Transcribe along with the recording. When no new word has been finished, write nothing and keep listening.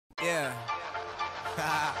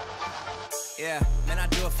Yeah, man, I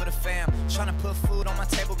do it for the fam. Tryna put food on my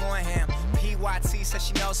table, going ham. PYT says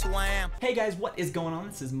she knows who I am. Hey guys, what is going on?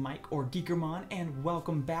 This is Mike or Geekermon, and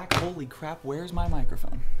welcome back. Holy crap, where's my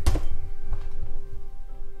microphone?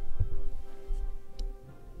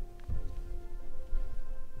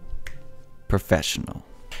 Professional.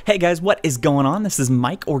 Hey guys, what is going on? This is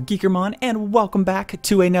Mike or Geekermon, and welcome back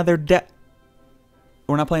to another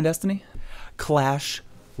We're not playing Destiny? Clash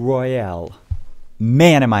Royale.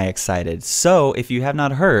 Man, am I excited. So, if you have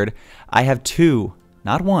not heard, I have two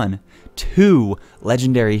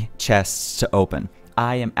legendary chests to open.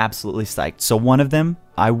 I am absolutely psyched. So one of them,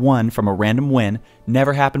 I won from a random win.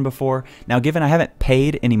 Never happened before. Now, given I haven't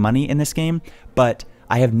paid any money in this game, but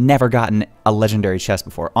I have never gotten a legendary chest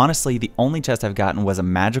before. Honestly, the only chest I've gotten was a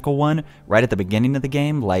magical one right at the beginning of the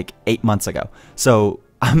game, like 8 months ago. So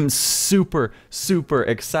I'm super, super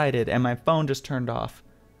excited, and my phone just turned off.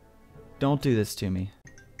 Don't do this to me.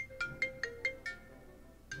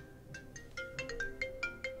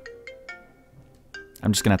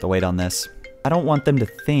 I'm just gonna have to wait on this. I don't want them to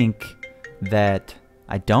think that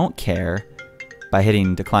I don't care by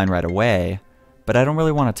hitting decline right away, but I don't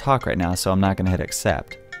really want to talk right now, so I'm not gonna hit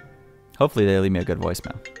accept. Hopefully they leave me a good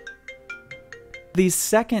voicemail. The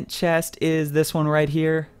second chest is this one right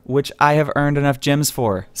here, which I have earned enough gems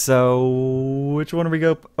for. So which one do we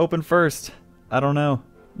go open first? I don't know.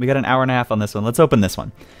 We got an hour and a half on this one. Let's open this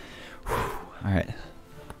one. Whew. All right.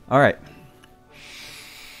 All right.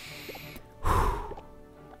 Whew.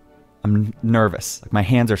 I'm nervous. Like my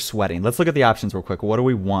hands are sweating. Let's look at the options real quick. What do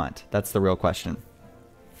we want? That's the real question.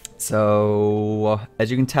 So, as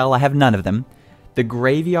you can tell, I have none of them. The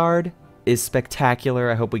graveyard is spectacular.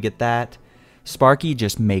 I hope we get that. Sparky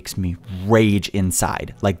just makes me rage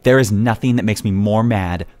inside. Like, there is nothing that makes me more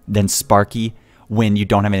mad than Sparky when you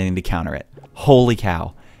don't have anything to counter it. Holy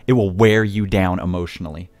cow. It will wear you down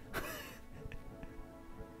emotionally.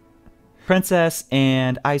 Princess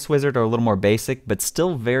and Ice Wizard are a little more basic, but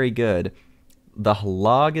still very good. The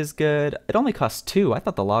log is good. It only costs 2. I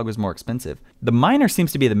thought the log was more expensive. The miner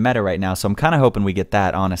seems to be the meta right now, so I'm kind of hoping we get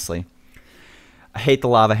that, honestly. I hate the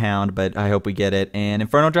Lava Hound, but I hope we get it. And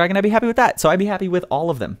Inferno Dragon, I'd be happy with that. So I'd be happy with all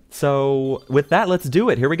of them. So with that, let's do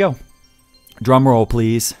it. Here we go. Drum roll,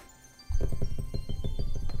 please.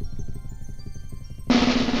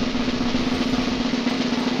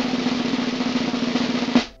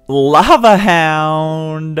 Lava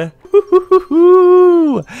Hound.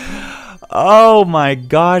 Oh my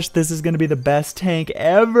gosh, this is going to be the best tank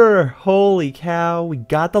ever. Holy cow, we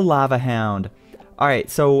got the Lava Hound. Alright,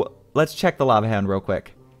 so let's check the Lava Hound real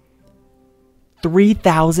quick.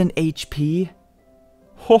 3,000 HP?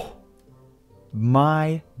 Oh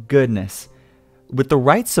my goodness. With the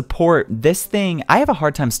right support, this thing, I have a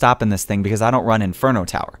hard time stopping this thing because I don't run Inferno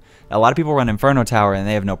Tower. A lot of people run Inferno Tower and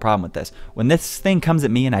they have no problem with this. When this thing comes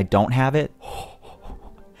at me and I don't have it,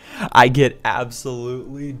 I get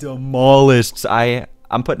absolutely demolished.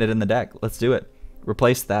 I'm putting it in the deck. Let's do it.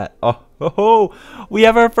 Replace that. Oh, we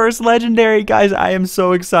have our first legendary, guys. I am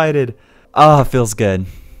so excited. Oh, feels good.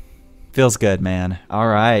 Feels good, man. All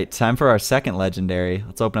right, time for our second legendary.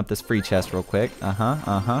 Let's open up this free chest real quick.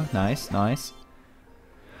 Nice, nice.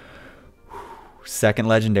 Second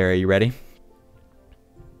legendary, you ready?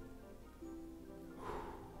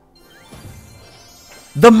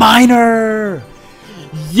 The miner!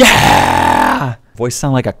 Yeah! Voice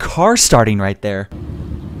sound like a car starting right there.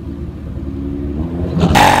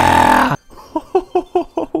 Yeah!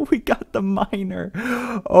 We got the miner.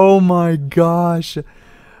 Oh my gosh.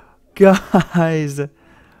 Guys.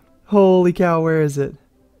 Holy cow, where is it?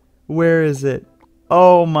 Where is it?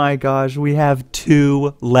 Oh my gosh, we have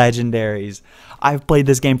 2 legendaries. I've played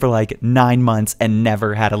this game for like 9 months and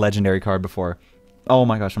never had a legendary card before. Oh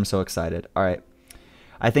my gosh, I'm so excited. All right.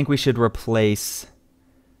 I think we should replace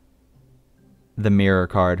the mirror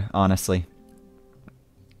card, honestly.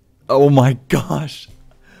 Oh my gosh.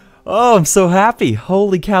 Oh, I'm so happy.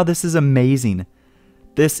 Holy cow, this is amazing.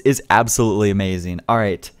 This is absolutely amazing. All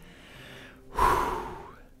right.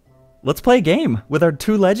 Let's play a game with our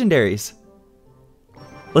 2 legendaries.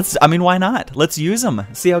 I mean, why not? Let's use them.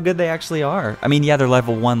 See how good they actually are. I mean, yeah, they're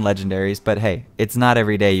level 1 legendaries, but hey, it's not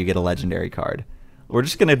every day you get a legendary card. We're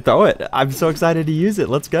just going to throw it. I'm so excited to use it.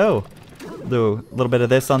 Let's go. Do a little bit of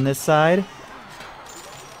this on this side.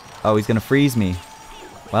 Oh, he's going to freeze me.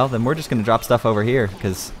 Well, then we're just going to drop stuff over here,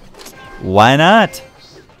 because why not?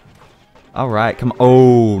 All right, come on.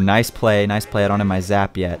 Oh, nice play. Nice play. I don't have my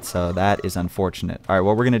zap yet, so that is unfortunate. All right,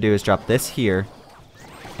 what we're going to do is drop this here,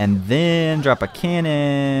 and then drop a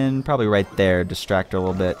cannon probably right there. Distract her a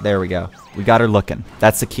little bit. There we go. We got her looking.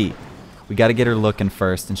 That's the key. We got to get her looking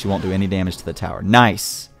first, and she won't do any damage to the tower.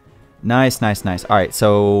 Nice. Nice, nice, nice. All right,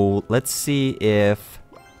 so let's see if...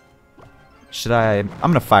 I'm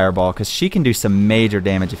going to Fireball, because she can do some major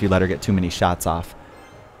damage if you let her get too many shots off.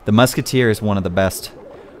 The Musketeer is one of the best.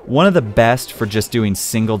 One of the best for just doing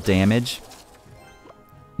single damage.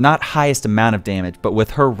 Not highest amount of damage, but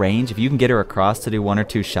with her range, if you can get her across to do 1 or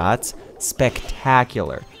 2 shots,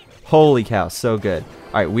 spectacular. Holy cow, so good.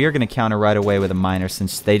 All right, we are going to counter right away with a Miner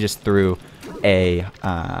since they just threw a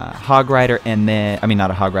Hog Rider and then... I mean,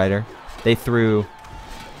 not a Hog Rider. They threw...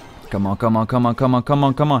 Come on, come on, come on, come on, come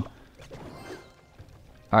on, come on.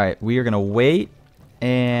 All right, we are going to wait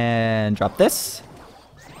and drop this.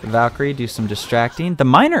 The Valkyrie, do some distracting. The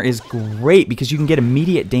Miner is great because you can get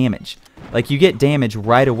immediate damage. Like, you get damage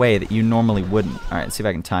right away that you normally wouldn't. All right, let's see if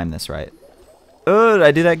I can time this right. Oh, did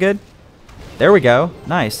I do that good? There we go.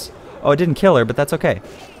 Nice. Oh, it didn't kill her, but that's okay.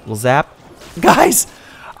 Little zap. Guys,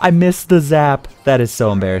 I missed the zap. That is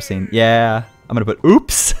so embarrassing. Yeah, I'm going to put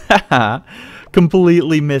oops.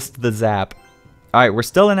 Completely missed the zap. All right, we're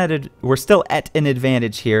still at an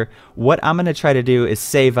advantage here. What I'm going to try to do is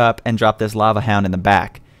save up and drop this Lava Hound in the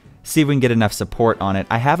back. See if we can get enough support on it.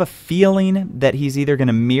 I have a feeling that he's either going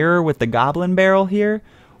to mirror with the Goblin Barrel here,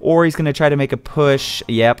 or he's going to try to make a push.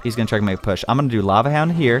 Yep, he's going to try to make a push. I'm going to do Lava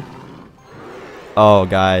Hound here. Oh,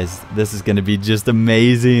 guys, this is going to be just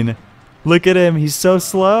amazing. Look at him. He's so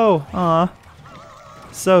slow. Aw.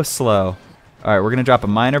 So slow. All right, we're going to drop a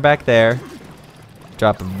Miner back there.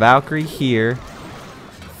 Drop a Valkyrie here.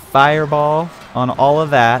 Fireball on all of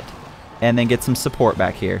that, and then get some support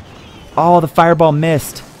back here. Oh, the Fireball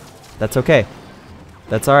missed. That's okay.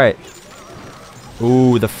 That's all right.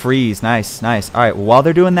 Ooh, the freeze. Nice, nice. All right, well, while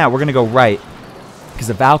they're doing that, we're going to go right, because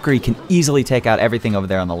the Valkyrie can easily take out everything over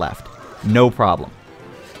there on the left. No problem.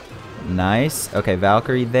 Nice. Okay,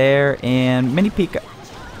 Valkyrie there, and Mini Peek.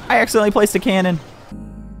 I accidentally placed a cannon.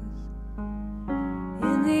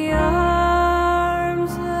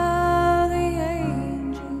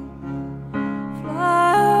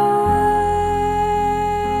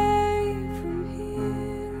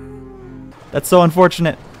 That's so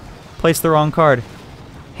unfortunate. Placed the wrong card.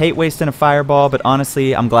 Hate wasting a Fireball, but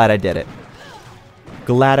honestly, I'm glad I did it.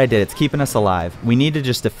 Glad I did it. It's keeping us alive. We need to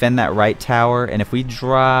just defend that right tower, and if we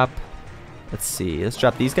drop... Let's see. Let's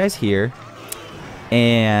drop these guys here.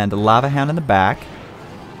 And Lava Hound in the back.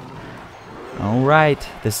 Alright.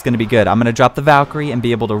 This is going to be good. I'm going to drop the Valkyrie and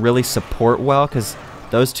be able to really support well, because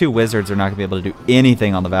those 2 wizards are not going to be able to do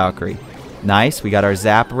anything on the Valkyrie. Nice. We got our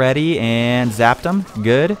zap ready, and zapped them.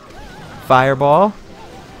 Good. Fireball.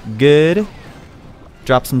 Good.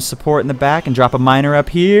 Drop some support in the back and drop a Miner up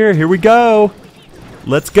here. Here we go.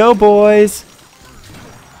 Let's go, boys.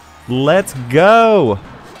 Let's go.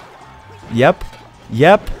 Yep.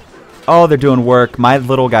 Yep. Oh, they're doing work. My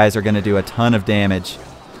little guys are going to do a ton of damage.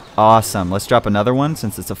 Awesome. Let's drop another one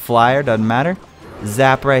since it's a flyer. Doesn't matter.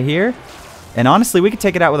 Zap right here. And honestly, we could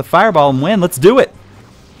take it out with a Fireball and win. Let's do it.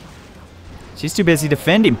 She's too busy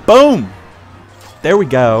defending. Boom. There we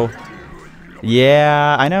go.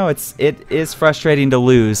 Yeah, I know it is frustrating to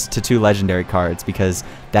lose to 2 legendary cards because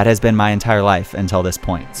that has been my entire life until this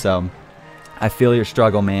point. So I feel your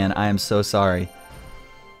struggle, man. I am so sorry.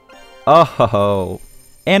 Oh,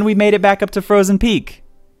 and we made it back up to Frozen Peak.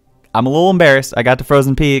 I'm a little embarrassed. I got to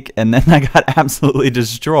Frozen Peak and then I got absolutely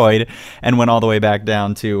destroyed and went all the way back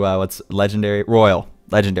down to what's legendary? Royal.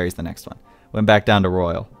 Legendary is the next one. Went back down to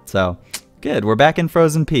Royal. So good. We're back in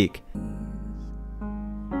Frozen Peak.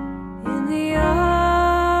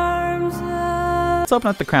 Let's open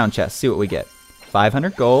up the crown chest, see what we get.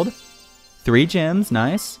 500 gold, 3 gems,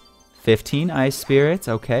 nice. 15 ice spirits,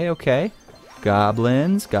 okay, okay.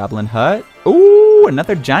 Goblins, goblin hut. Ooh,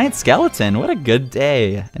 another giant skeleton. What a good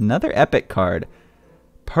day. Another epic card.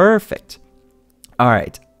 Perfect. All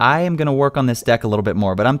right, I am going to work on this deck a little bit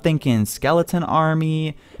more, but I'm thinking skeleton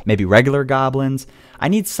army, maybe regular goblins. I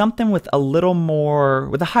need something with a little more,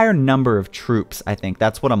 with a higher number of troops, I think.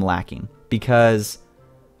 That's what I'm lacking. Because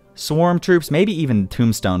swarm troops, maybe even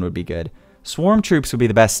tombstone would be good. Swarm troops would be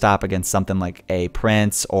the best stop against something like a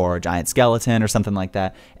prince or a giant skeleton or something like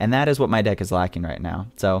that. And that is what my deck is lacking right now.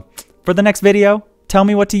 So for the next video, tell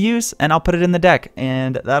me what to use and I'll put it in the deck.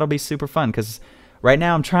 And that'll be super fun because right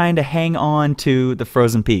now I'm trying to hang on to the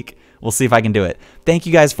Frozen Peak. We'll see if I can do it. Thank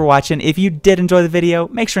you guys for watching. If you did enjoy the video,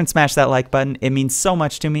 make sure and smash that like button. It means so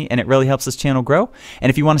much to me and it really helps this channel grow. And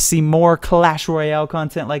if you want to see more Clash Royale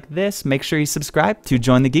content like this, make sure you subscribe to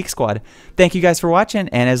join the Geek Squad. Thank you guys for watching,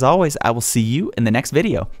 and as always, I will see you in the next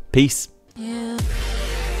video. Peace. Yeah.